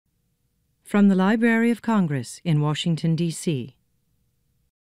From the Library of Congress in Washington, D.C.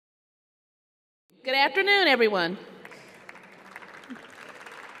 Good afternoon, everyone.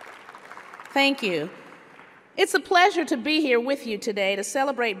 Thank you. It's a pleasure to be here with you today to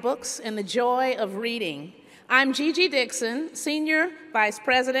celebrate books and the joy of reading. I'm Gigi Dixon, Senior Vice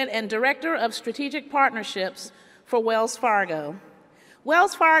President and Director of Strategic Partnerships for Wells Fargo.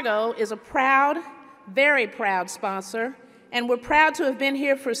 Wells Fargo is a proud, very proud sponsor, and we're proud to have been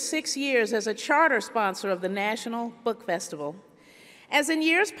here for 6 years as a charter sponsor of the National Book Festival. As in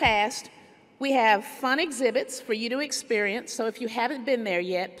years past, we have fun exhibits for you to experience, so if you haven't been there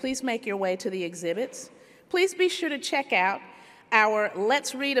yet, please make your way to the exhibits. Please be sure to check out our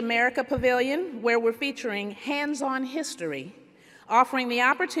Let's Read America Pavilion, where we're featuring hands-on history, offering the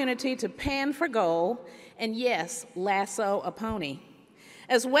opportunity to pan for goal and, yes, lasso a pony,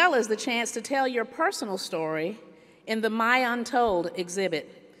 as well as the chance to tell your personal story in the My Untold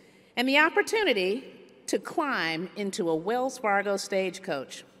exhibit, and the opportunity to climb into a Wells Fargo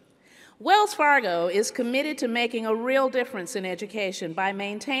stagecoach. Wells Fargo is committed to making a real difference in education by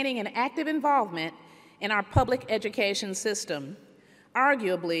maintaining an active involvement in our public education system,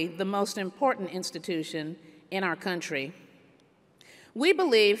 arguably the most important institution in our country. We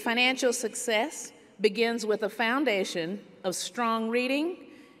believe financial success begins with a foundation of strong reading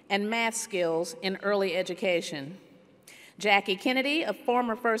and math skills in early education. Jackie Kennedy, a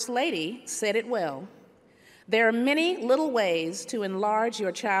former First Lady, said it well. There are many little ways to enlarge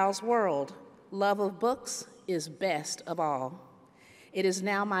your child's world. Love of books is best of all. It is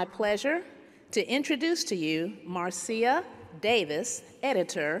now my pleasure to introduce to you Marcia Davis,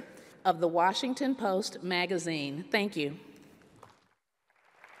 editor of the Washington Post magazine. Thank you.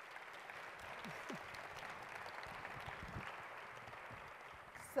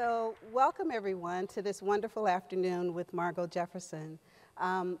 So, welcome everyone to this wonderful afternoon with Margo Jefferson.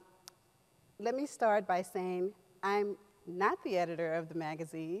 Let me start by saying I'm not the editor of the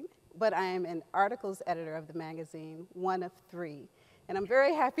magazine, but I am an articles editor of the magazine, one of 3. And I'm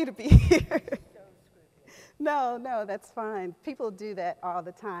very happy to be here. No, that's fine. People do that all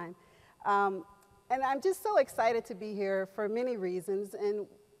the time. And I'm just so excited to be here for many reasons. And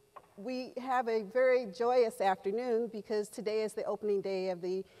we have a very joyous afternoon because today is the opening day of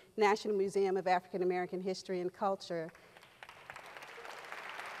the National Museum of African American History and Culture.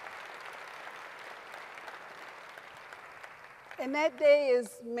 And that day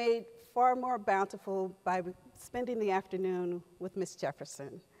is made far more bountiful by spending the afternoon with Miss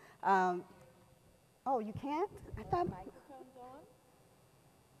Jefferson. Oh, you can't? I thought. Microphone's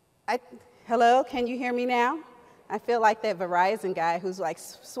on. Hello, can you hear me now? I feel like that Verizon guy who's like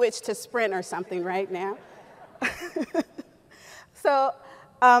switched to Sprint or something right now. So,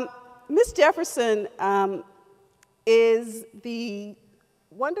 Miss Jefferson is the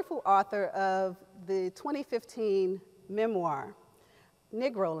wonderful author of the 2015 memoir,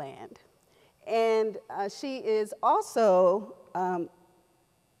 Negroland. And she is also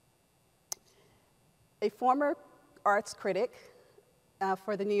a former arts critic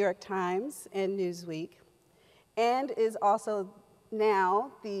for the New York Times and Newsweek, and is also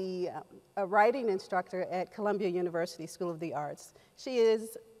now a writing instructor at Columbia University School of the Arts. She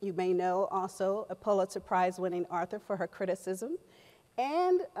is, you may know, also a Pulitzer Prize winning author for her criticism,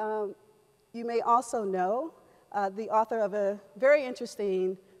 and you may also know the author of a very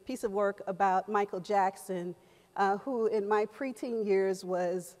interesting piece of work about Michael Jackson, who in my preteen years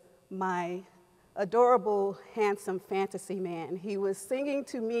was my adorable, handsome fantasy man. He was singing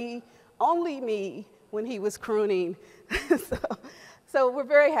to me, only me, when he was crooning. So we're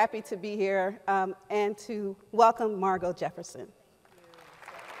very happy to be here and to welcome Margo Jefferson.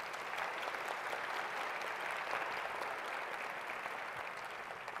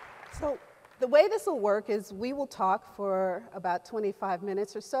 So the way this will work is we will talk for about 25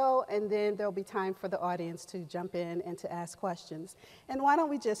 minutes or so, and then there'll be time for the audience to jump in and to ask questions. And why don't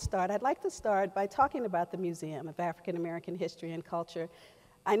we just start? I'd like to start by talking about the Museum of African American History and Culture.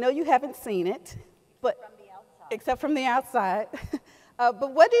 I know you haven't seen it, but except from the outside.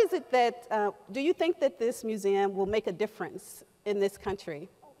 But what is it that, do you think that this museum will make a difference in this country?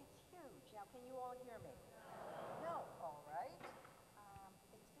 Oh, it's huge. Now, can you all hear me? No. All right.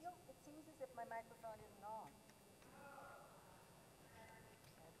 It seems as if my microphone isn't on.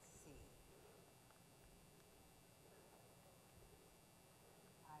 Let's see.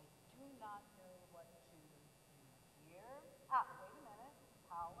 I do not know what to do here. Wait a minute.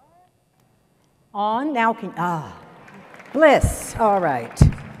 Power. On, now can, Bliss, all right.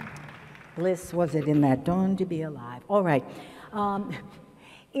 Bliss, was it in that dawn to be alive? All right.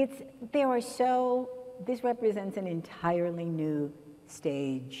 This represents an entirely new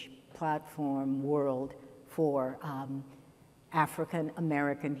stage platform world for African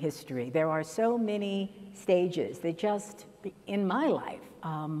American history. There are so many stages that just, in my life,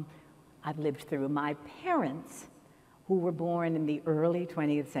 I've lived through. My parents, who were born in the early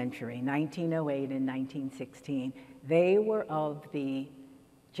 20th century, 1908 and 1916, they were of the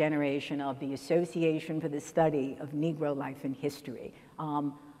generation of the Association for the Study of Negro Life and History,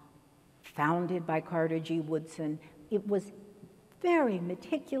 founded by Carter G. Woodson. It was very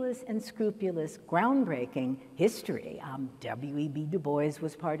meticulous and scrupulous, groundbreaking history. W.E.B. Du Bois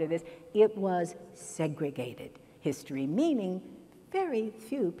was part of this. It was segregated history, meaning very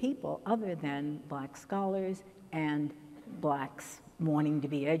few people other than Black scholars and Blacks wanting to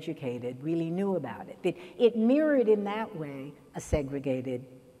be educated really knew about it. It mirrored in that way a segregated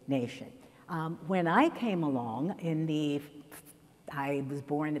nation. When I came along I was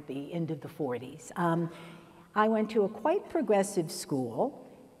born at the end of the 40s. I went to a quite progressive school,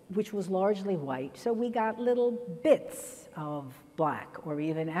 which was largely white, so we got little bits of Black or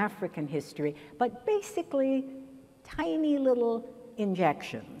even African history, but basically tiny little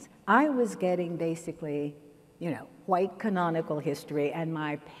injections. I was getting basically, white canonical history, and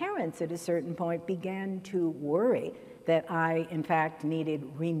my parents at a certain point began to worry that I, in fact, needed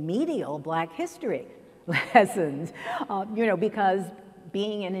remedial Black history lessons, because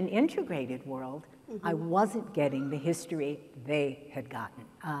being in an integrated world, I wasn't getting the history they had gotten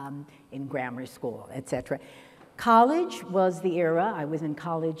in grammar school, etc. College was the era. I was in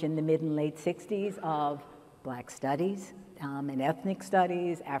college in the mid and late 60s of Black studies and ethnic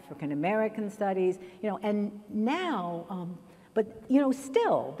studies, African American studies, and now, but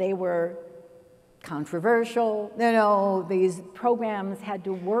still they were controversial. These programs had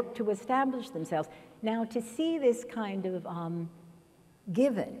to work to establish themselves. Now to see this kind of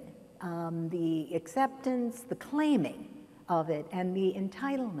given, the acceptance, the claiming of it, and the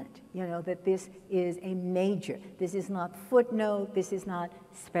entitlement, that this is a major, this is not footnote, this is not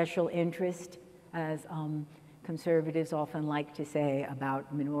special interest, as conservatives often like to say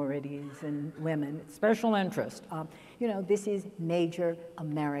about minorities and women, special interest. This is major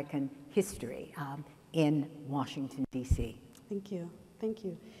American history in Washington, D.C. Thank you, thank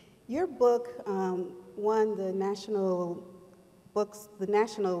you. Your book won the National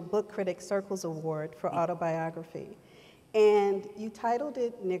Book Critic Circles Award for autobiography, and you titled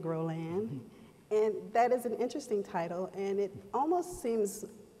it Negroland, and that is an interesting title, and it almost seems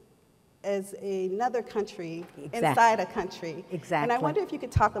as another country inside a country. Exactly. And I wonder if you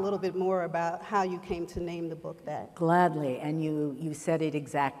could talk a little bit more about how you came to name the book that. Gladly, and you said it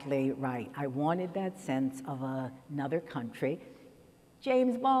exactly right. I wanted that sense of another country,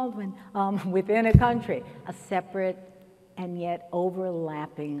 James Baldwin, within a country, a separate and yet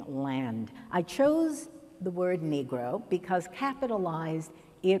overlapping land. I chose the word Negro because capitalized,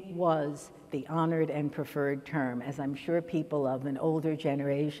 it was the honored and preferred term, as I'm sure people of an older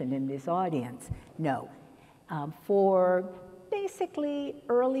generation in this audience know. For basically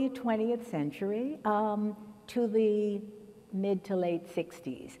early 20th century to the mid to late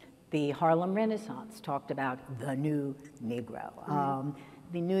 60s, the Harlem Renaissance talked about the new Negro.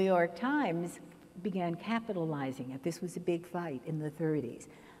 The New York Times began capitalizing it. This was a big fight in the 30s.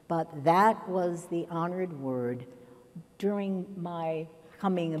 But that was the honored word during my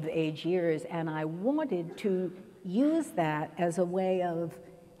coming of age years, and I wanted to use that as a way of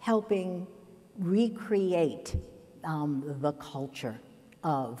helping recreate the culture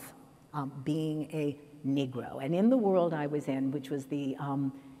of being a Negro. And in the world I was in, which was the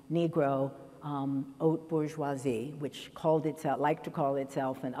Negro haute bourgeoisie, which liked to call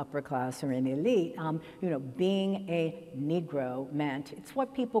itself an upper class or an elite, being a Negro meant, it's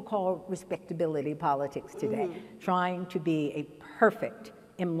what people call respectability politics today, trying to be a perfect,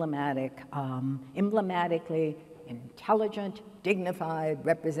 emblematically intelligent, dignified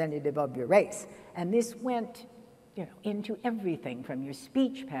representative of your race. And this went into everything from your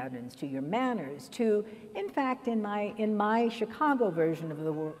speech patterns to your manners to, in fact, in my Chicago version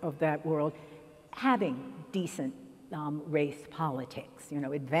of that world, having decent race politics,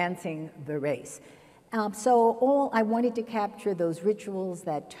 advancing the race. So I wanted to capture those rituals,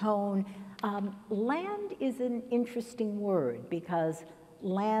 that tone. Land is an interesting word because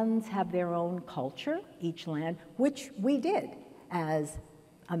lands have their own culture, each land, which we did as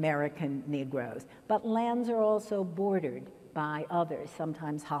American Negroes. But lands are also bordered by others,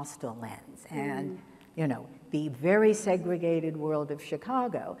 sometimes hostile lands. And, the very segregated world of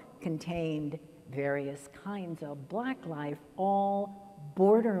Chicago contained various kinds of Black life, all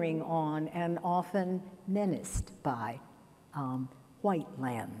bordering on and often menaced by white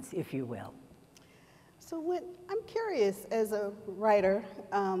lands, if you will. So I'm curious, as a writer,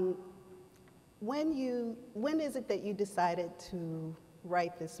 when is it that you decided to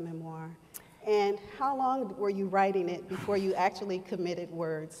write this memoir? And how long were you writing it before you actually committed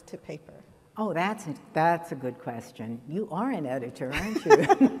words to paper? Oh, that's a good question. You are an editor, aren't you?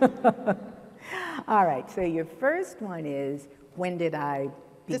 All right, so your first one is, when did I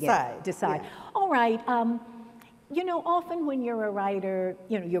begin? Decide. Yeah. All right, you know, often when you're a writer,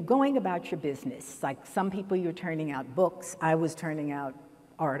 you know, you're going about your business. Like some people, you're turning out books. I was turning out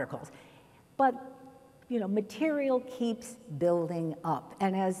articles. But, you know, material keeps building up.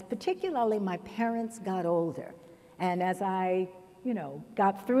 And as particularly my parents got older, and as I, you know,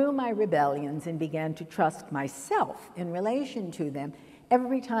 got through my rebellions and began to trust myself in relation to them,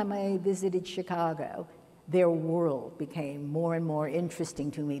 every time I visited Chicago, their world became more and more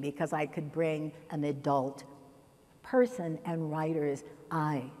interesting to me because I could bring an adult person and writer's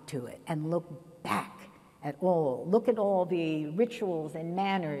eye to it and look back at look at all the rituals and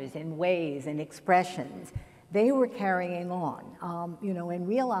manners and ways and expressions they were carrying on, you know, and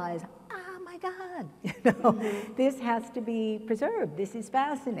realize, oh my God, you know, this has to be preserved. This is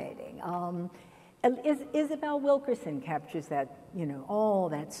fascinating. Isabel Wilkerson captures that, you know, all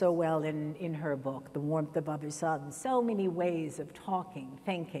that so well in her book, The Warmth of Other Suns. So many ways of talking,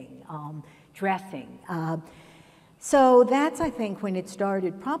 thinking, dressing. So that's, I think, when it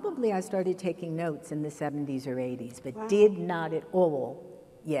started. Probably I started taking notes in the 70s or 80s, but did not at all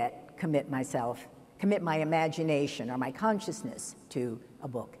yet commit my imagination or my consciousness to a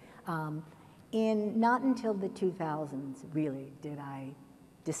book. Not until the 2000s, really, did I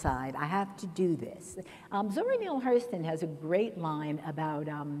decide I have to do this. Zora Neale Hurston has a great line about,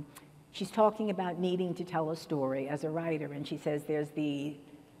 she's talking about needing to tell a story as a writer, and she says there's the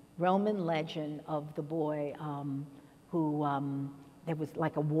Roman legend of the boy who there was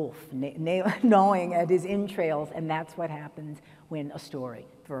like a wolf gnawing at his entrails, and that's what happens when a story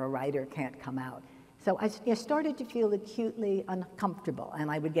for a writer can't come out. So I started to feel acutely uncomfortable, and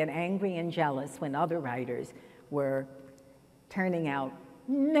I would get angry and jealous when other writers were turning out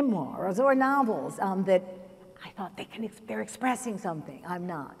memoirs or novels that I thought they're expressing something. I'm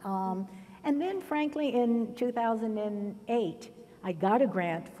not. And then, frankly, in 2008, I got a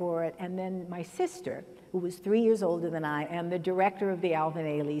grant for it, and then my sister, who was 3 years older than I, and the director of the Alvin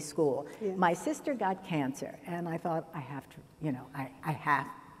Ailey School, my sister got cancer, and I thought, I have to, you know, I have.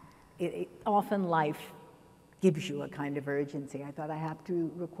 Often life gives you a kind of urgency. I thought I have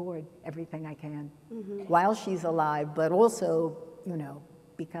to record everything I can while she's alive, but also, you know,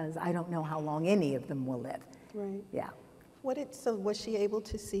 because I don't know how long any of them will live. Right. Yeah. So was she able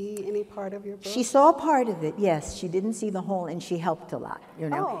to see any part of your book? She saw part of it, yes. She didn't see the whole, and she helped a lot, you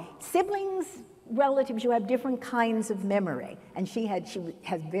know. Oh. Siblings, relatives, you have different kinds of memory, and she has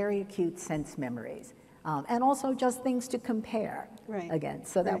very acute sense memories. And also just things to compare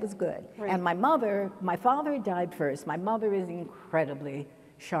against, so that was good. Right. And my father died first. My mother is incredibly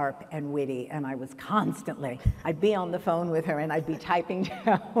sharp and witty, and I was constantly, I'd be on the phone with her and I'd be typing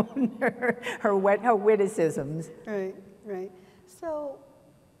down her witticisms. Right, right. So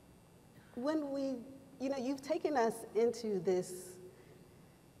when you know, you've taken us into this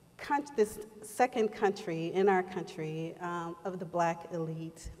second country in our country of the Black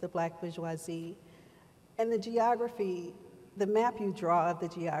elite, the Black bourgeoisie, and the geography, the map you draw of the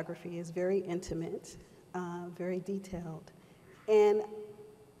geography is very intimate, very detailed, and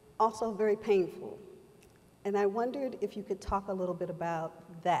also very painful. And I wondered if you could talk a little bit about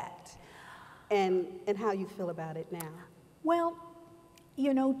that and how you feel about it now. Well,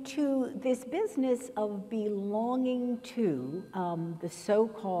 you know, to this business of belonging to the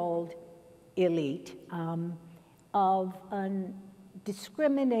so-called elite, of an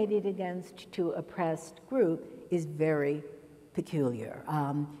discriminated against to oppressed group is very peculiar.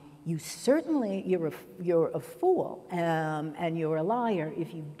 You certainly, you're a fool and you're a liar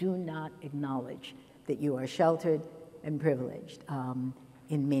if you do not acknowledge that you are sheltered and privileged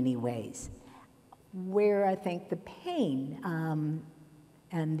in many ways. Where I think the pain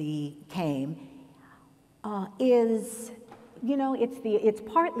and the came is, you know, it's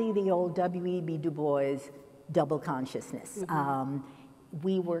partly the old W.E.B. Du Bois double consciousness.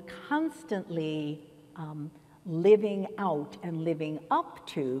 We were constantly living out and living up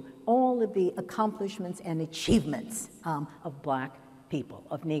to all of the accomplishments and achievements of Black people,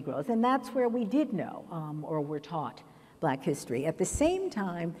 of Negroes. And that's where we did know, or were taught, Black history. At the same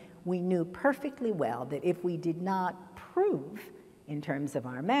time, we knew perfectly well that if we did not prove, in terms of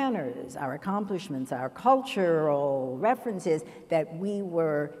our manners, our accomplishments, our cultural references, that we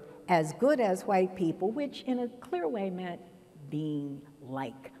were as good as white people, which in a clear way meant being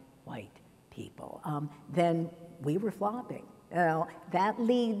like white people, then we were flopping. You know, that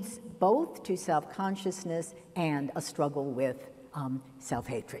leads both to self-consciousness and a struggle with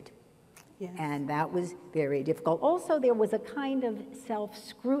self-hatred. Yes. And that was very difficult. Also, there was a kind of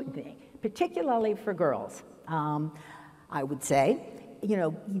self-scrutiny, particularly for girls, I would say. You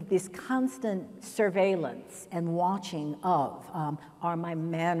know, this constant surveillance and watching of, are my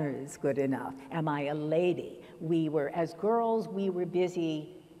manners good enough? Am I a lady? We were, as girls, we were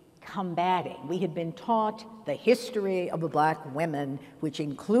busy combating. We had been taught the history of the black women, which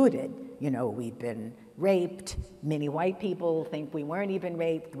included, you know, we'd been raped. Many white people think we weren't even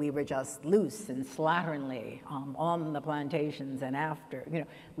raped. We were just loose and slatternly on the plantations and after. You know,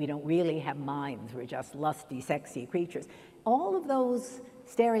 we don't really have minds. We're just lusty, sexy creatures. All of those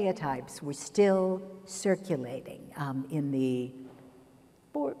stereotypes were still circulating in the,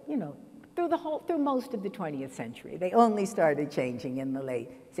 you know, through most of the 20th century. They only started changing in the late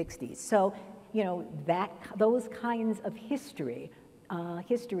 60s. So, you know, those kinds of histories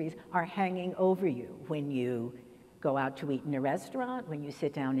are hanging over you when you go out to eat in a restaurant, when you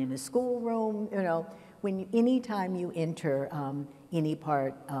sit down in a schoolroom, you know, anytime you enter any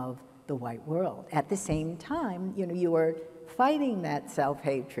part of the white world. At the same time, you know, you are fighting that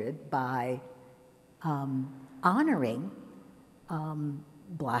self-hatred by honoring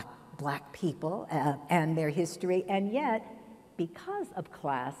black people and their history, and yet, because of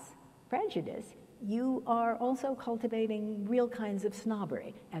class prejudice, you are also cultivating real kinds of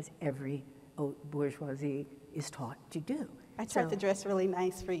snobbery, as every bourgeoisie is taught to do. I tried to dress really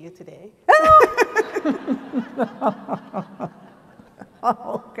nice for you today.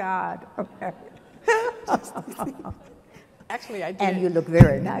 Oh, God. Okay. Actually, I did. And you look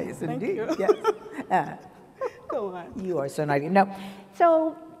very nice indeed. you. Yes. Go on. You are so nice. No.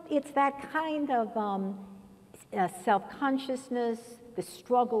 So it's that kind of self-consciousness, the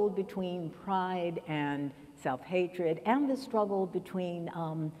struggle between pride and self-hatred, and the struggle between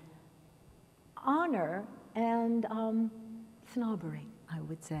honor and snobbery, I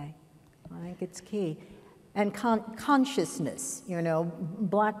would say. I think it's key. And consciousness, you know,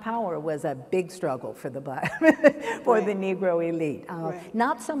 Black Power was a big struggle for the for the Negro elite.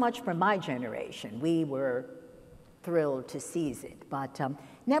 Not so much for my generation. We were thrilled to seize it, but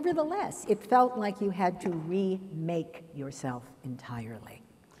nevertheless, it felt like you had to remake yourself entirely.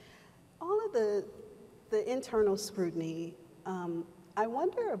 All of the internal scrutiny, I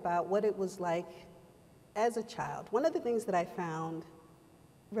wonder about what it was like as a child. One of the things that I found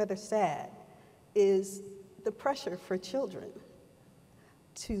rather sad is the pressure for children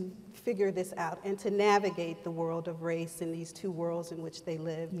to figure this out and to navigate the world of race in these two worlds in which they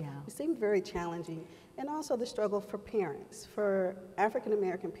live. Yeah. It seemed very challenging. And also the struggle for parents, for African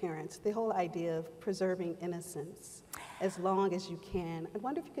American parents, the whole idea of preserving innocence as long as you can. I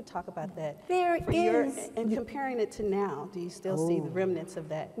wonder if you could talk about that. And comparing it to now, do you still see the remnants of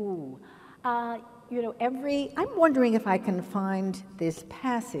that? You know, I'm wondering if I can find this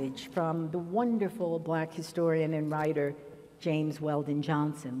passage from the wonderful Black historian and writer James Weldon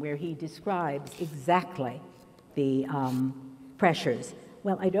Johnson, where he describes exactly the pressures.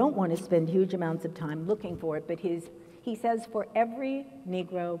 Well, I don't want to spend huge amounts of time looking for it, but he says for every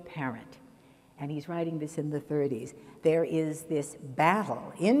Negro parent, and he's writing this in the 30s, there is this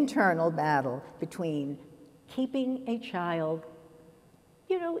battle, internal battle, between keeping a child,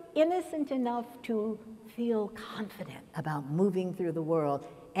 you know, innocent enough to feel confident about moving through the world,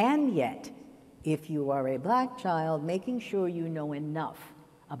 and yet, if you are a Black child, making sure you know enough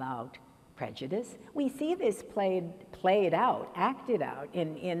about prejudice. We see this played out, acted out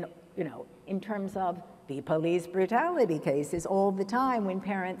in terms of the police brutality cases all the time, when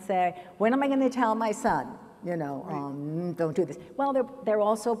parents say, when am I going to tell my son, you know, don't do this. Well, there are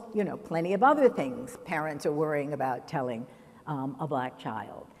also, you know, plenty of other things parents are worrying about telling a Black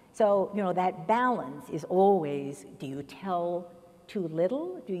child. So, you know, that balance is always, do you tell too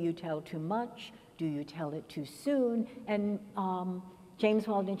little? Do you tell too much? Do you tell it too soon? And James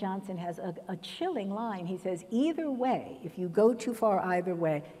Weldon Johnson has a chilling line. He says, either way, if you go too far either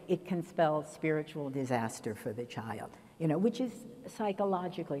way, it can spell spiritual disaster for the child, you know, which is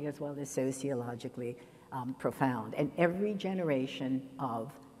psychologically as well as sociologically profound. And every generation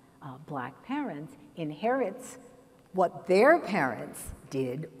of Black parents inherits what their parents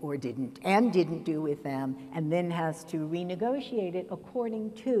did or didn't, and didn't do with them, and then has to renegotiate it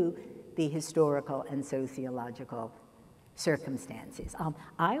according to the historical and sociological circumstances.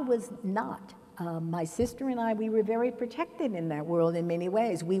 I was not. My sister and I, we were very protected in that world in many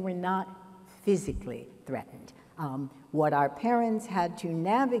ways. We were not physically threatened. What our parents had to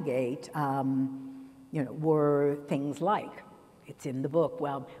navigate, you know, were things like it's in the book.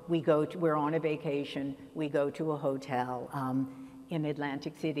 Well, we're on a vacation, we go to a hotel in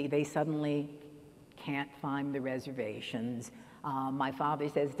Atlantic City. They suddenly can't find the reservations. My father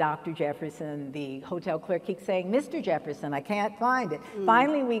says, Dr. Jefferson. The hotel clerk keeps saying, Mr. Jefferson, I can't find it.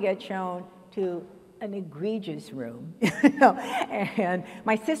 Finally, we get shown to an egregious room, and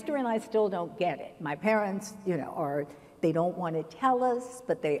my sister and I still don't get it. My parents, they don't want to tell us,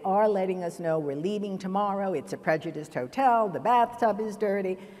 but they are letting us know we're leaving tomorrow. It's a prejudiced hotel. The bathtub is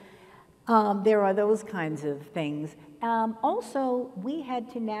dirty. There are those kinds of things. Also, we had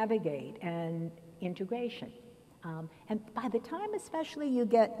to navigate an integration. And by the time especially you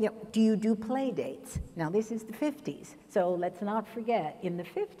get, do you do play dates? Now this is the 50s, so let's not forget, in the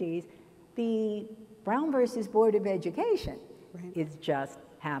 50s, the Brown versus Board of Education is just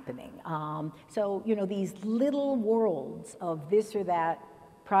happening. So, these little worlds of this or that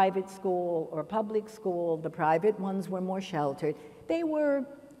private school or public school, the private ones were more sheltered.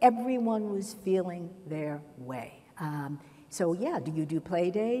 Everyone was feeling their way. So yeah, do you do play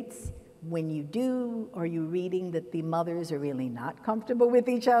dates? When you do, are you reading that the mothers are really not comfortable with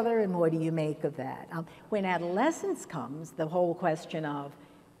each other, and what do you make of that? When adolescence comes, the whole question of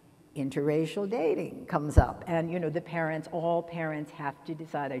interracial dating comes up, and all parents have to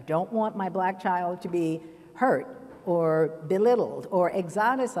decide, I don't want my black child to be hurt or belittled or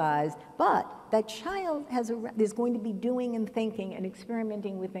exoticized, but that child is going to be doing and thinking and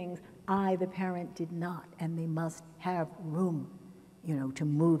experimenting with things I, the parent, did not, and they must have room, to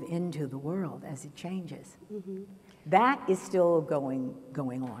move into the world as it changes. That is still going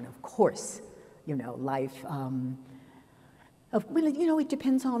on, of course. Life. It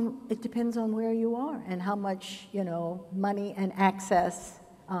depends on where you are and how much money and access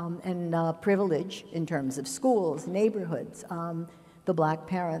and privilege in terms of schools, neighborhoods, the black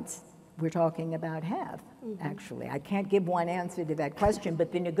parents we're talking about have. Actually, I can't give one answer to that question,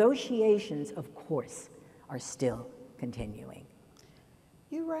 but the negotiations, of course, are still continuing.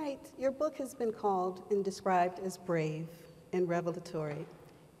 You're right. Your book has been called and described as brave and revelatory,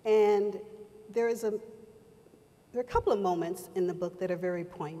 and there are a couple of moments in the book that are very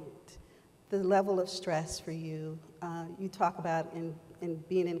poignant. The level of stress for you. You talk about in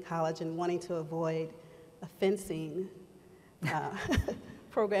being in college and wanting to avoid a fencing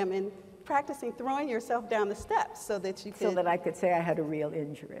program and practicing throwing yourself down the steps so that you could... So that I could say I had a real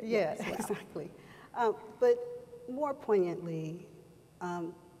injury. Yes, well. exactly. But more poignantly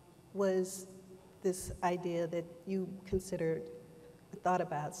was this idea that you thought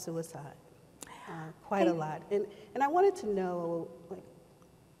about suicide. Quite a lot. And I wanted to know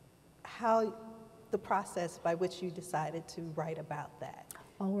how the process by which you decided to write about that.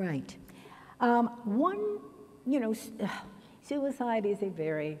 All right. Suicide is a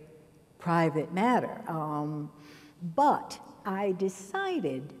very private matter. But I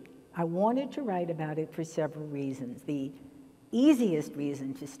decided I wanted to write about it for several reasons. The easiest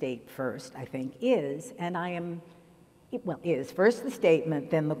reason to state first, I think, is first the statement,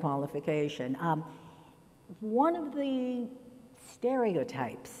 then the qualification. One of the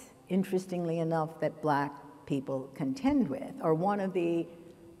stereotypes, interestingly enough, that black people contend with, or one of the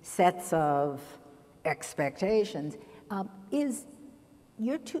sets of expectations, is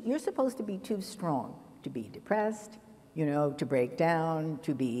you're supposed to be too strong to be depressed, to break down,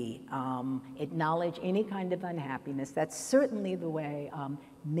 to be acknowledge any kind of unhappiness. That's certainly the way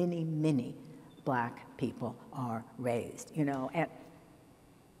many black people are raised, and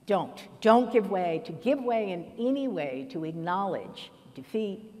don't give way. To give way in any way, to acknowledge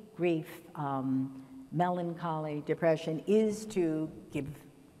defeat, grief, melancholy, depression, is to give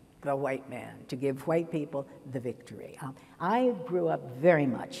the white man, to give white people the victory. I grew up very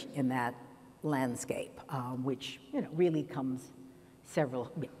much in that landscape, which really comes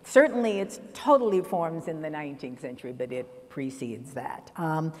certainly it's totally forms in the 19th century, but it precedes that.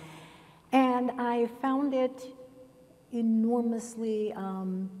 And I found it enormously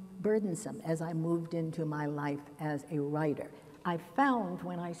burdensome as I moved into my life as a writer. I found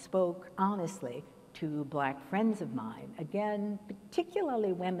when I spoke honestly to black friends of mine, again,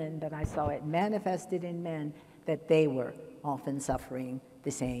 particularly women, but I saw it manifested in men, that they were often suffering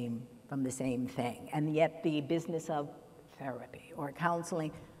from the same thing. And yet the business of therapy or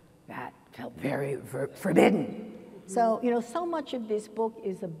counseling, that felt very forbidden. So, so much of this book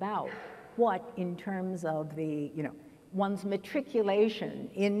is about what, in terms of the, one's matriculation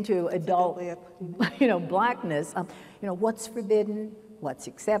into adult, blackness, what's forbidden, what's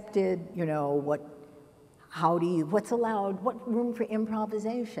accepted, what's allowed, what room for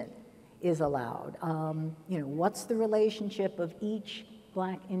improvisation is allowed, what's the relationship of each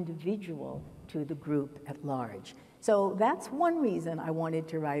black individual to the group at large. So that's one reason I wanted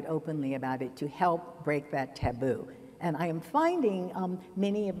to write openly about it, to help break that taboo. And I am finding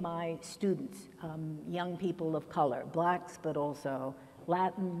many of my students, young people of color, blacks, but also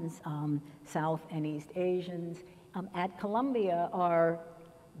Latins, South and East Asians, at Columbia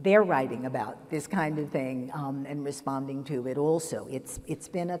they're writing about this kind of thing and responding to it also. It's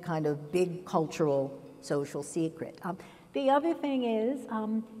been a kind of big cultural, social secret. The other thing is,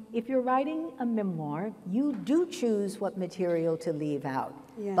 if you're writing a memoir, you do choose what material to leave out.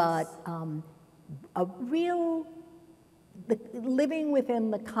 Yes. But living within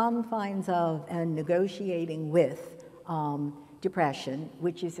the confines of and negotiating with depression,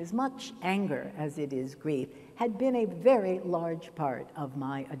 which is as much anger as it is grief, had been a very large part of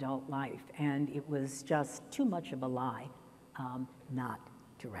my adult life, and it was just too much of a lie not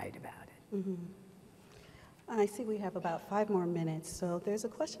to write about it. Mm-hmm. I see we have about 5 more minutes, so there's a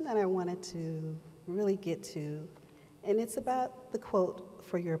question that I wanted to really get to, and it's about the quote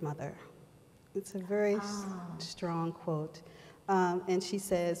for your mother. It's a very strong quote. And she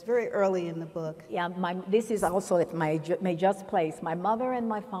says, very early in the book. Yeah, this is also, if I may just place, my mother and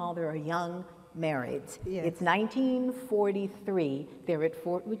my father are young marrieds. Yes. It's 1943. They're at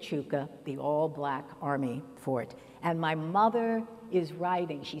Fort Huachuca, the all-black Army fort. And my mother is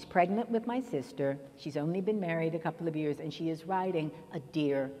writing. She's pregnant with my sister. She's only been married a couple of years, and she is writing a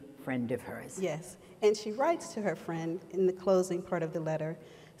dear friend of hers. Yes, and she writes to her friend in the closing part of the letter,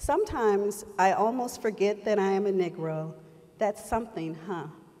 "Sometimes I almost forget that I am a Negro. That's something, huh?"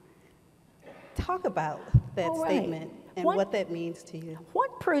 Talk about that statement and what that means to you.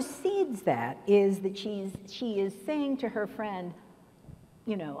 What precedes that is that she is saying to her friend,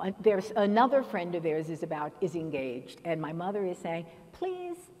 you know, there's another friend of theirs is engaged, and my mother is saying,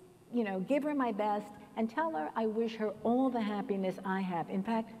 please, you know, give her my best and tell her I wish her all the happiness I have. In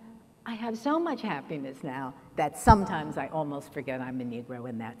fact, I have so much happiness now that sometimes I almost forget I'm a Negro,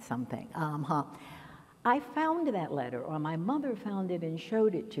 and that's something. I found that letter, or my mother found it and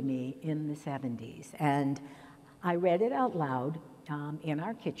showed it to me in the 70s, and I read it out loud in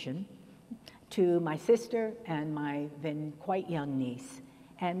our kitchen to my sister and my then quite young niece,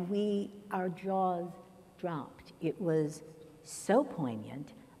 and our jaws dropped. It was so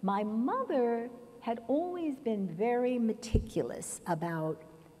poignant. My mother had always been very meticulous about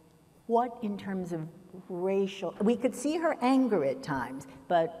what, in terms of racial, we could see her anger at times,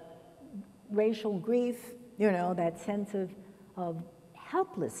 but racial grief, you know, that sense of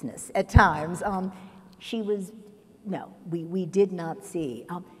helplessness at times, we did not see.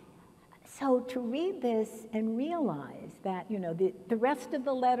 So to read this and realize that, you know, the rest of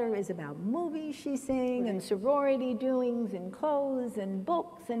the letter is about movies she's seeing and sorority doings and clothes and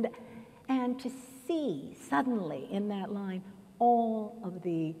books, and to see suddenly in that line all of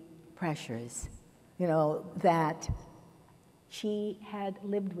the pressures, you know, that she had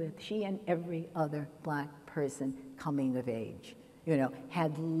lived with, she and every other black person coming of age, you know,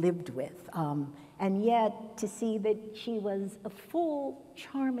 had lived with. And yet to see that she was a full,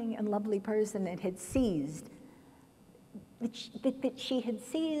 charming, and lovely person and had seized, that she had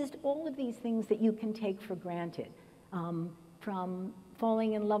seized all of these things that you can take for granted, from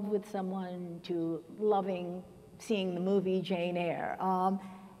falling in love with someone to seeing the movie Jane Eyre.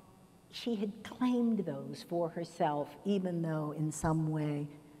 She had claimed those for herself, even though in some way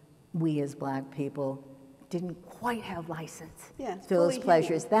we as black people didn't quite have license to those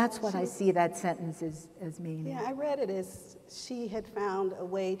pleasures. That's what I see that sentence as meaning. Yeah, I read it as she had found a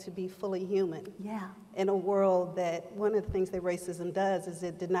way to be fully human. Yeah. In a world that one of the things that racism does is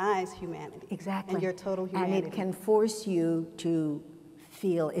it denies humanity. Exactly. And your total humanity. And it can force you to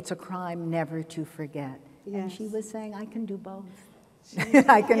feel it's a crime never to forget. Yes. And she was saying, I can do both.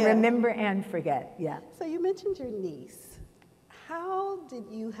 I can remember and forget, yeah. So you mentioned your niece. How did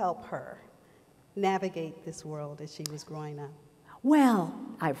you help her navigate this world as she was growing up? Well,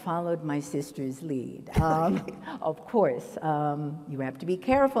 I followed my sister's lead. Of course, you have to be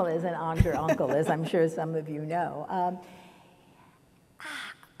careful as an aunt or uncle, as I'm sure some of you know.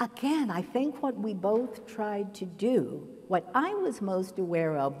 Again, I think what we both tried to do, what I was most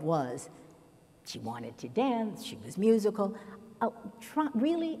aware of was she wanted to dance, she was musical,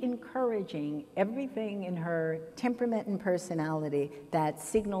 really encouraging everything in her temperament and personality that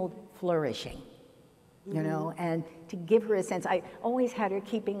signaled flourishing. You know, and to give her a sense, I always had her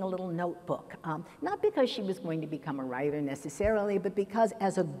keeping a little notebook, not because she was going to become a writer necessarily, but because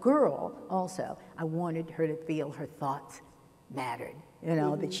as a girl also, I wanted her to feel her thoughts mattered, you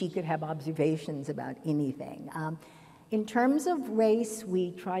know, that she could have observations about anything. In terms of race,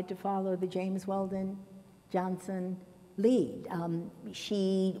 we tried to follow the James Weldon Johnson lead.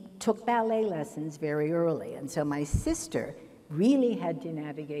 She took ballet lessons very early, and so my sister really had to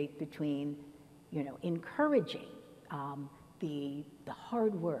navigate between, you know, encouraging the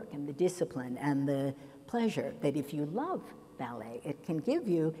hard work and the discipline and the pleasure that if you love ballet, it can give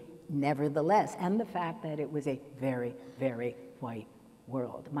you, nevertheless, and the fact that it was a very, very white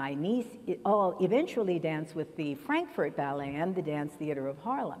world. My niece all eventually danced with the Frankfurt Ballet and the Dance Theater of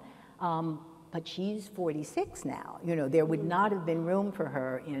Harlem. But she's 46 now. You know, there would not have been room for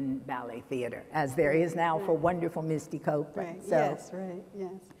her in ballet theater, as there is now for wonderful Misty Copeland. Right, So, yes, right,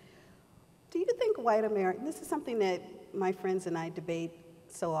 yes. Do you think white America, this is something that my friends and I debate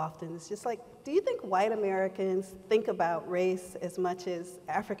so often, it's just like, do you think white Americans think about race as much as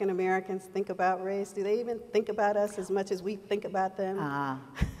African Americans think about race? Do they even think about us as much as we think about them?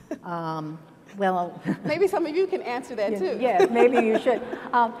 well, Maybe some of you can answer that too. yes, maybe you should.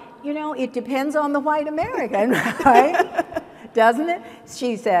 You know, it depends on the white American, right? Doesn't it?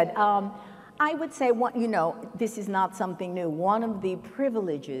 She said, I would say, you know, this is not something new. One of the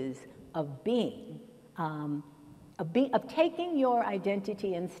privileges of being, of taking your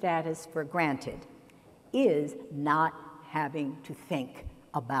identity and status for granted is not having to think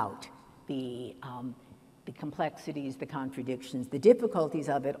about the complexities, the contradictions, the difficulties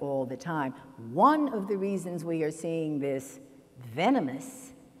of it all the time. One of the reasons we are seeing this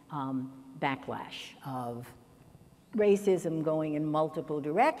venomous backlash of racism going in multiple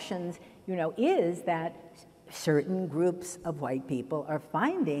directions, you know, is that certain groups of white people are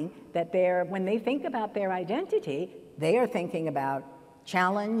finding that when they think about their identity, they are thinking about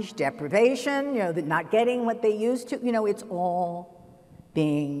challenge, deprivation, you know, not getting what they used to. You know, it's all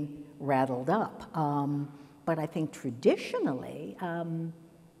being rattled up. But I think traditionally,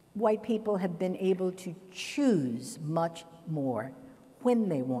 white people have been able to choose much more when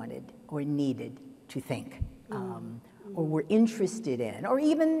they wanted or needed to think, or were interested in, or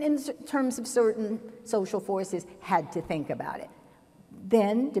even in terms of certain social forces, had to think about it.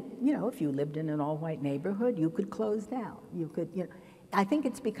 Then, you know, if you lived in an all-white neighborhood, you could close down. You could, you know, I think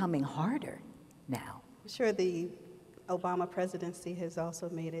it's becoming harder now. I'm sure the Obama presidency has also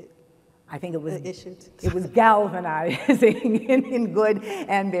made it I think it it was galvanizing in good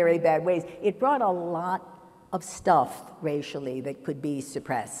and very bad ways. It brought a lot of stuff racially that could be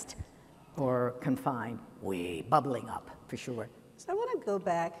suppressed or confined, way bubbling up, for sure. So I want to go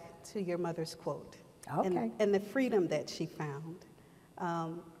back to your mother's quote. Okay. And the freedom that she found,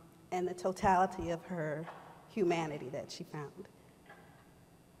 and the totality of her humanity that she found.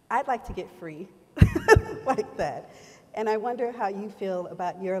 I'd like to get free like that. And I wonder how you feel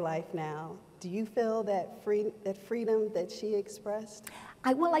about your life now. Do you feel that freedom that she expressed?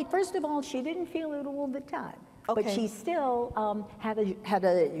 First of all, she didn't feel it all the time. Okay. But she still had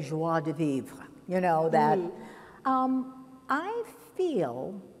a joie de vivre, you know, that I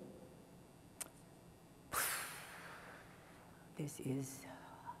feel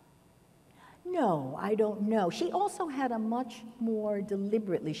no, I don't know. She also had a much more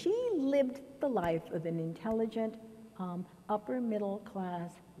deliberately, she lived the life of an intelligent, upper middle class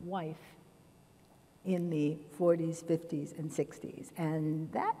wife in the 40s, 50s, and 60s.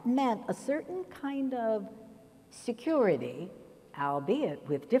 And that meant a certain kind of security, albeit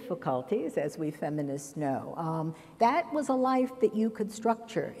with difficulties, as we feminists know. That was a life that you could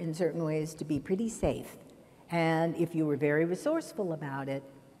structure in certain ways to be pretty safe. And if you were very resourceful about it,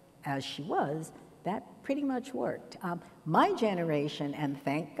 as she was, that pretty much worked. My generation, and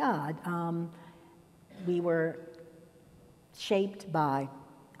thank God, we were shaped by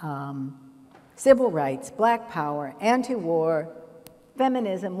civil rights, black power, anti-war,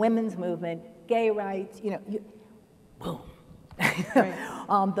 feminism, women's movement, gay rights, you know, boom.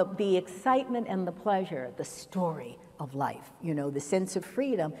 Right. The excitement and the pleasure, the story of life, you know, the sense of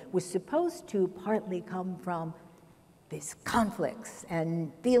freedom was supposed to partly come from these conflicts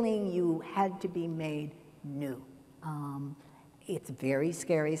and feeling you had to be made new. It's very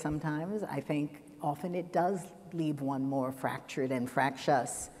scary sometimes. I think often it does leave one more fractured and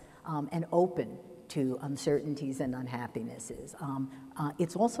fractious and open to uncertainties and unhappinesses.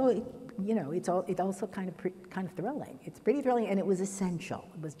 It's also, you know, it's also kind of thrilling. It's pretty thrilling, and it was essential.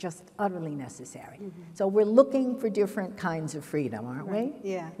 It was just utterly necessary. Mm-hmm. So we're looking for different kinds of freedom, aren't we?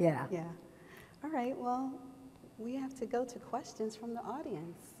 Yeah. Yeah. Yeah. All right. Well, we have to go to questions from the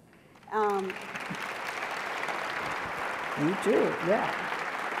audience. You too. Yeah.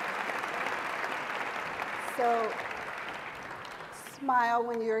 So smile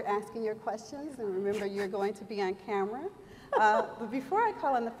when you're asking your questions, and remember you're going to be on camera. But before I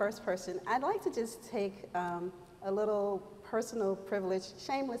call on the first person, I'd like to just take a little personal privilege,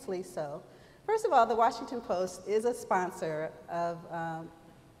 shamelessly so. First of all, the Washington Post is a sponsor of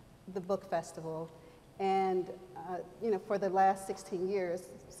the book festival, and for the last 16 years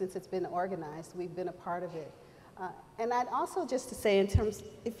since it's been organized, we've been a part of it. And I'd also just to say, in terms,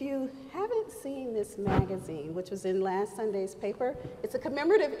 if you haven't seen this magazine, which was in last Sunday's paper, it's a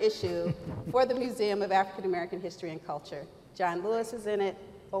commemorative issue for the Museum of African American History and Culture. John Lewis is in it,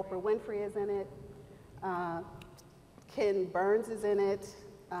 Oprah Winfrey is in it, Ken Burns is in it,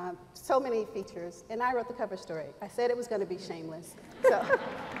 so many features, and I wrote the cover story. I said it was going to be shameless, so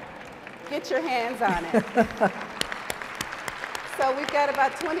get your hands on it. So we've got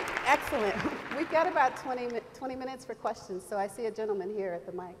about 20, excellent. We've got about 20 minutes for questions, so I see a gentleman here at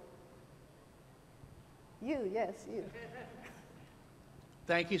the mic. You, yes, you.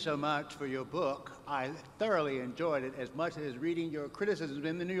 Thank you so much for your book. I thoroughly enjoyed it as much as reading your criticisms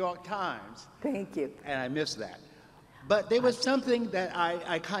in the New York Times. Thank you. And I missed that. But there was something that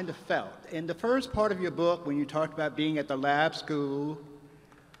I kind of felt. In the first part of your book, when you talked about being at the lab school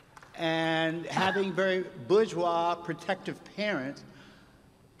and having very bourgeois, protective parents,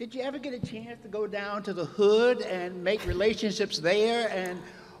 did you ever get a chance to go down to the hood and make relationships there? And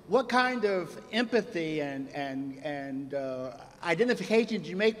what kind of empathy and identification did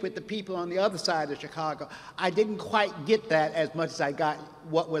you make with the people on the other side of Chicago? I didn't quite get that as much as I got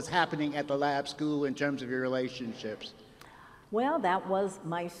what was happening at the lab school in terms of your relationships. Well, that was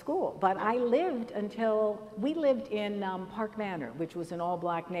my school, but I lived we lived in Park Manor, which was an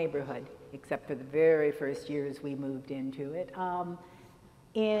all-black neighborhood, except for the very first years we moved into it,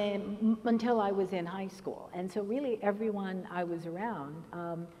 until I was in high school. And so really everyone I was around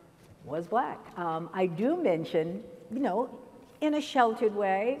was black. I do mention, in a sheltered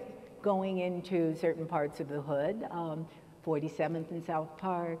way, going into certain parts of the hood, 47th and South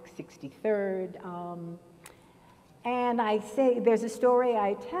Park, 63rd, and I say, there's a story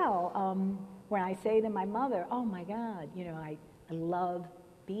I tell where I say to my mother, oh my God, I love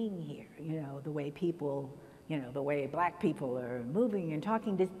being here, the way people, the way black people are moving and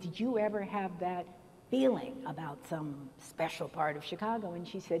talking. Did you ever have that feeling about some special part of Chicago? And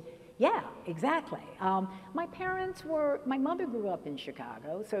she said, yeah, exactly. My mother grew up in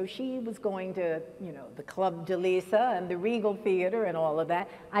Chicago, so she was going to, the Club de Lisa and the Regal Theater and all of that.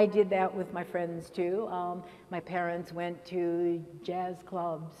 I did that with my friends too. My parents went to jazz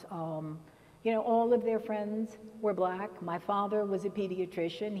clubs. All of their friends were black. My father was a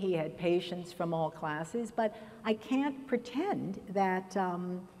pediatrician. He had patients from all classes, but I can't pretend that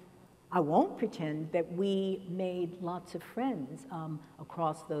I won't pretend that we made lots of friends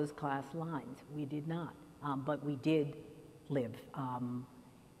across those class lines. We did not, but we did live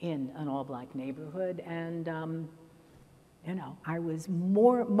in an all-black neighborhood, and I was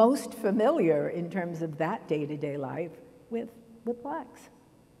most familiar in terms of that day-to-day life with blacks.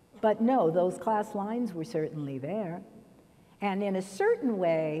 But no, those class lines were certainly there, and in a certain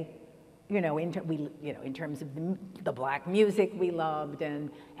way, in terms of the black music we loved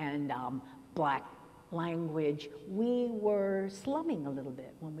and black language, we were slumming a little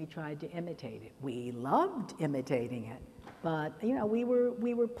bit when we tried to imitate it. We loved imitating it, but we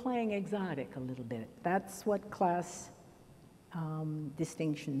were playing exotic a little bit. That's what class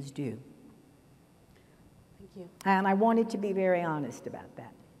distinctions do. Thank you. And I wanted to be very honest about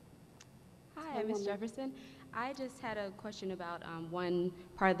that. Hi, I'm Ms. Jefferson. I just had a question about one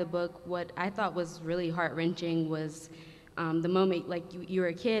part of the book. What I thought was really heart-wrenching was the moment, like you were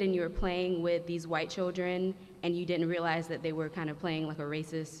a kid and you were playing with these white children and you didn't realize that they were kind of playing like a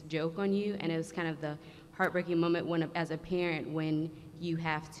racist joke on you, and it was kind of the heartbreaking moment as a parent when you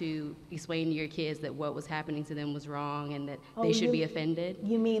have to explain to your kids that what was happening to them was wrong and that they should be offended.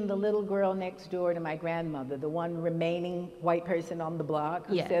 You mean the little girl next door to my grandmother, the one remaining white person on the block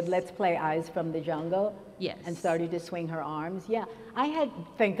who said, let's play Eyes from the Jungle? Yes. And started to swing her arms? Yeah.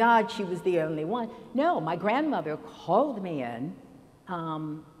 Thank God she was the only one. No, my grandmother called me in,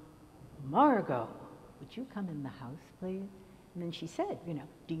 Margo, would you come in the house, please? And then she said,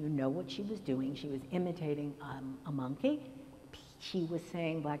 do you know what she was doing? She was imitating a monkey. She was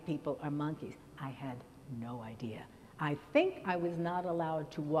saying black people are monkeys. I had no idea. I think I was not allowed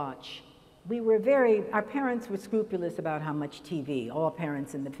to watch. Our parents were scrupulous about how much TV, all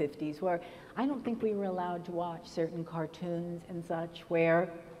parents in the 50s were. I don't think we were allowed to watch certain cartoons and such where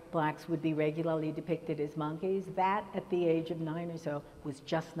blacks would be regularly depicted as monkeys. That, at the age of 9 or so, was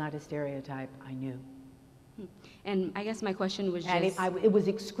just not a stereotype I knew. And I guess my question was just... And it was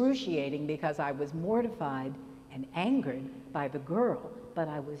excruciating because I was mortified and angered by the girl, but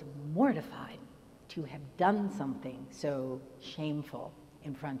I was mortified to have done something so shameful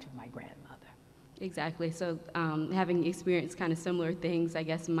in front of my grandmother. Exactly. So having experienced kind of similar things, I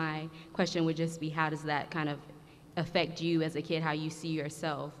guess my question would just be, how does that kind of affect you as a kid, how you see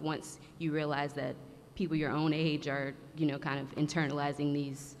yourself once you realize that people your own age are, kind of internalizing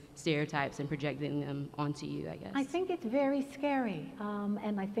these stereotypes and projecting them onto you, I guess? I think it's very scary.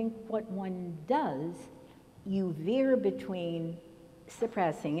 And I think what one does, you veer between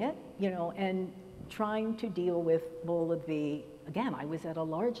suppressing it, and trying to deal with all of the, again, I was at a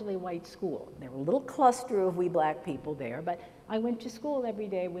largely white school. There were a little cluster of we black people there, but I went to school every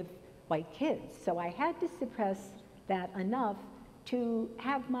day with white kids. So I had to suppress that enough to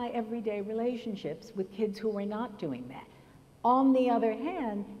have my everyday relationships with kids who were not doing that. On the other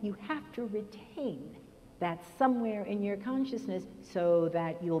hand, you have to retain that somewhere in your consciousness so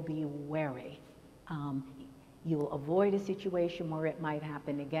that you'll be wary. You'll avoid a situation where it might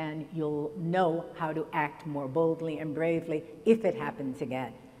happen again. You'll know how to act more boldly and bravely if it happens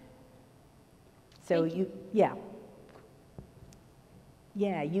again. So yeah,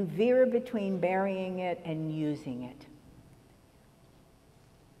 you veer between burying it and using it.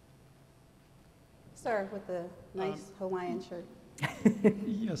 Sir, with the nice Hawaiian shirt.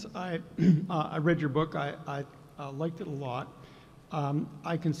 Yes, I read your book. I liked it a lot.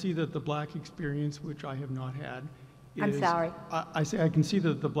 I can see that the black experience, which I have not had, I'm sorry? I say I can see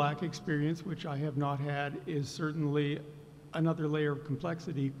that the black experience, which I have not had, is certainly another layer of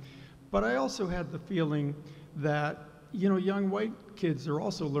complexity. But I also had the feeling that, young white kids are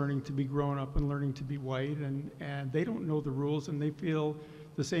also learning to be grown up and learning to be white, and they don't know the rules, and they feel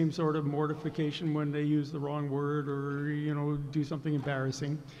the same sort of mortification when they use the wrong word or, do something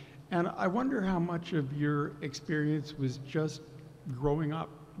embarrassing. And I wonder how much of your experience was just growing up,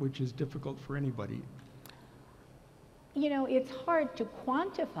 which is difficult for anybody. It's hard to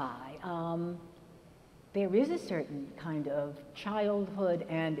quantify. There is a certain kind of childhood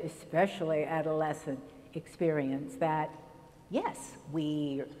and especially adolescent experience that, yes,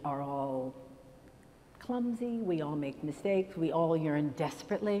 we are all clumsy, we all make mistakes, we all yearn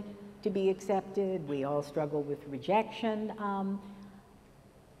desperately to be accepted, we all struggle with rejection.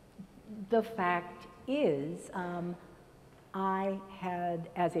 The fact is, I had,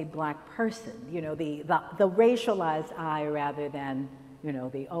 as a black person, the racialized I rather than,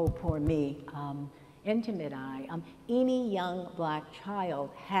 the oh, poor me, intimate I. Any young black child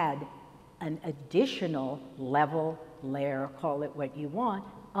had an additional level, layer, call it what you want,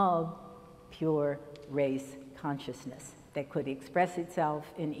 of pure race consciousness that could express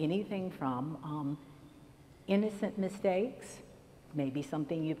itself in anything from innocent mistakes, maybe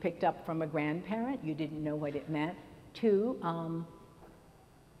something you picked up from a grandparent, you didn't know what it meant, to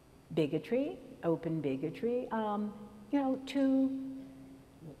bigotry, open bigotry, to,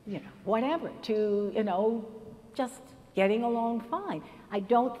 whatever, to, just getting along fine. I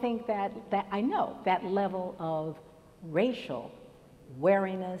don't think that I know that level of racial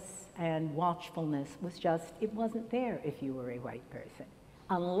wariness and watchfulness was just, it wasn't there if you were a white person.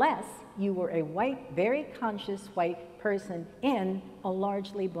 Unless you were a white, very conscious white person in a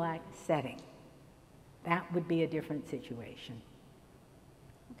largely black setting. That would be a different situation.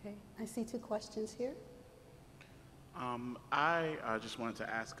 Okay, I see 2 questions here. I just wanted to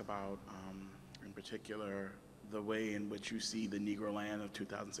ask about, in particular, the way in which you see the Negroland of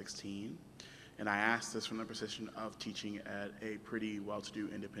 2016. And I asked this from the position of teaching at a pretty well-to-do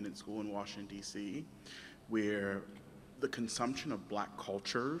independent school in Washington, D.C., where the consumption of black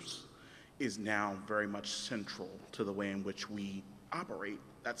cultures is now very much central to the way in which we operate.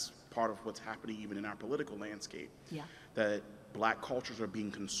 That's part of what's happening even in our political landscape. Yeah. That black cultures are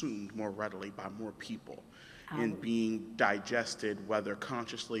being consumed more readily by more people and being digested, whether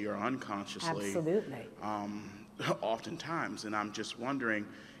consciously or unconsciously. Absolutely. Oftentimes. And I'm just wondering,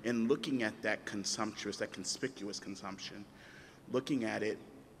 in looking at that conspicuous consumption, looking at it,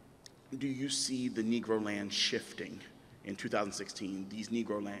 do you see the Negroland shifting in 2016, these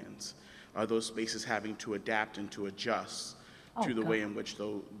Negrolands? Are those spaces having to adapt and to adjust to the way in which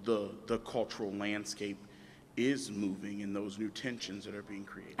the cultural landscape is moving and those new tensions that are being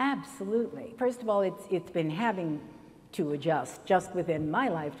created? Absolutely. First of all, it's been having to adjust. Just within my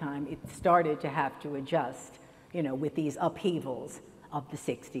lifetime, it started to have to adjust, with these upheavals of the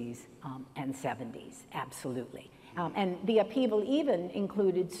 60s and 70s, absolutely. And the upheaval even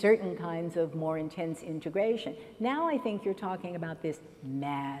included certain kinds of more intense integration. Now I think you're talking about this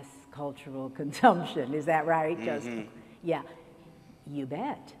mass cultural consumption, is that right? Mm-hmm. Yeah, you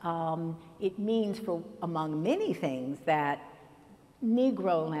bet. It means, for among many things, that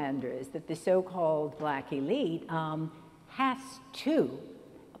Negrolanders, that the so-called black elite, has to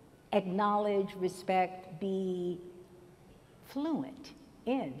acknowledge, respect, be fluent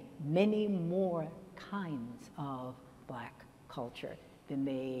in many more kinds of Black culture than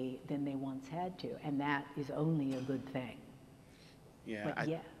they once had to, and that is only a good thing. Yeah,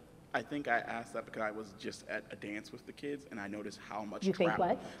 But I think I asked that because I was just at a dance with the kids, and I noticed how much You trap. think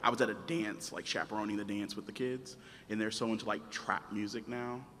what? I was at a dance, like chaperoning the dance with the kids, and they're so into like trap music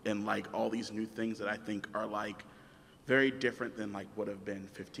now, and like all these new things that I think are like very different than like would have been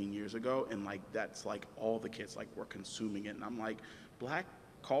 15 years ago, and like that's like all the kids like were consuming it, and I'm like, Black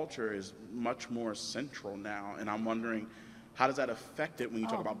culture is much more central now, and I'm wondering, how does that affect it when you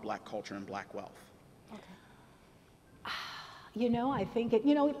talk about Black culture and Black wealth? You know, I think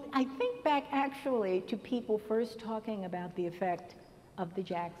I think back actually to people first talking about the effect of the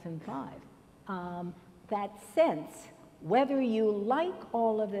Jackson 5. That sense, whether you like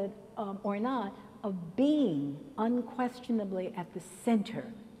all of it or not, of being unquestionably at the center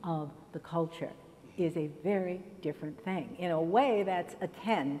of the culture is a very different thing. In a way that's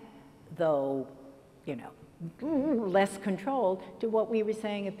akin, though, you know, less controlled, to what we were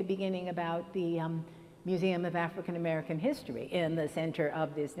saying at the beginning about the Museum of African American History in the center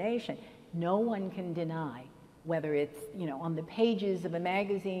of this nation. No one can deny, whether it's, you know, on the pages of a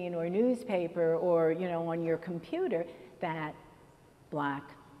magazine or newspaper or, you know, on your computer, that Black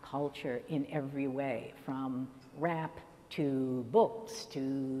culture in every way, from rap to books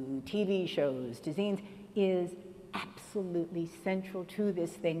to TV shows to zines, is absolutely central to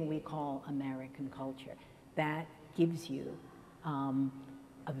this thing we call American culture. That gives you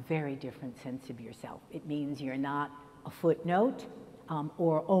a very different sense of yourself. It means you're not a footnote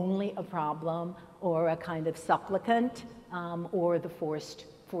or only a problem or a kind of supplicant or the forced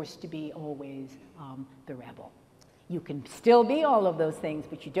to be always the rebel. You can still be all of those things,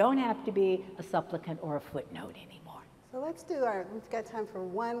 but you don't have to be a supplicant or a footnote anymore. So let's do we've got time for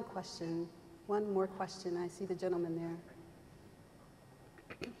one question, one more question. I see the gentleman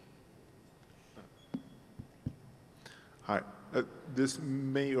there. Hi. This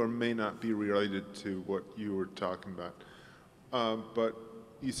may or may not be related to what you were talking about, but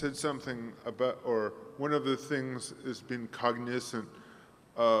you said something about, or one of the things is being cognizant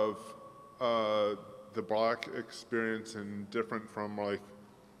of the Black experience and different from like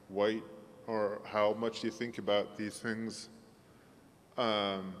white, or how much you think about these things.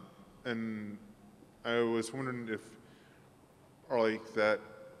 And I was wondering if, or like that,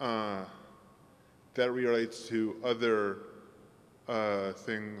 that relates to other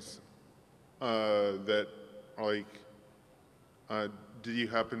things that are like, did you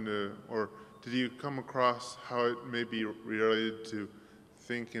happen to, or did you come across how it may be related to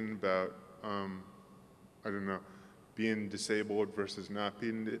thinking about, I don't know, being disabled versus not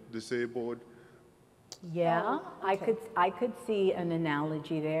being disabled? Yeah, okay. I could see an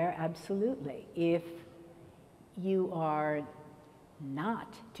analogy there, absolutely. If you are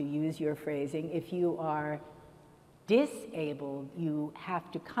not, to use your phrasing, if you are disabled, you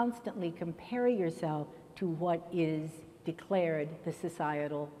have to constantly compare yourself to what is declared the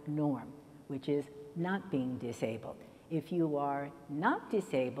societal norm, which is not being disabled. If you are not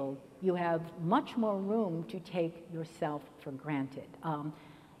disabled, you have much more room to take yourself for granted.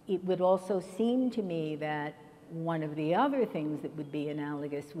 It would also seem to me that one of the other things that would be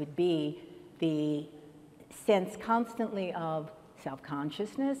analogous would be the sense constantly of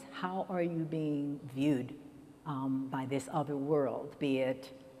self-consciousness. How are you being viewed by this other world, be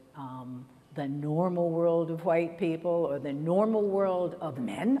it the normal world of white people, or the normal world of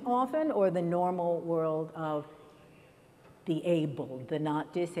men often, or the normal world of the abled, the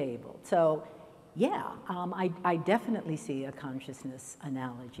not disabled. So yeah, I definitely see a consciousness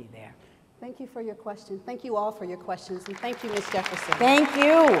analogy there. Thank you for your question. Thank you all for your questions, and thank you, Ms. Jefferson. Thank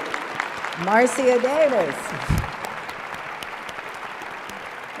you, Marcia Davis.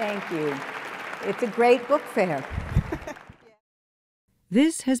 Thank you. It's a great book fair.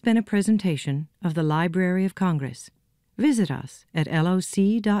 This has been a presentation of the Library of Congress. Visit us at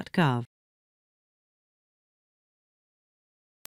loc.gov.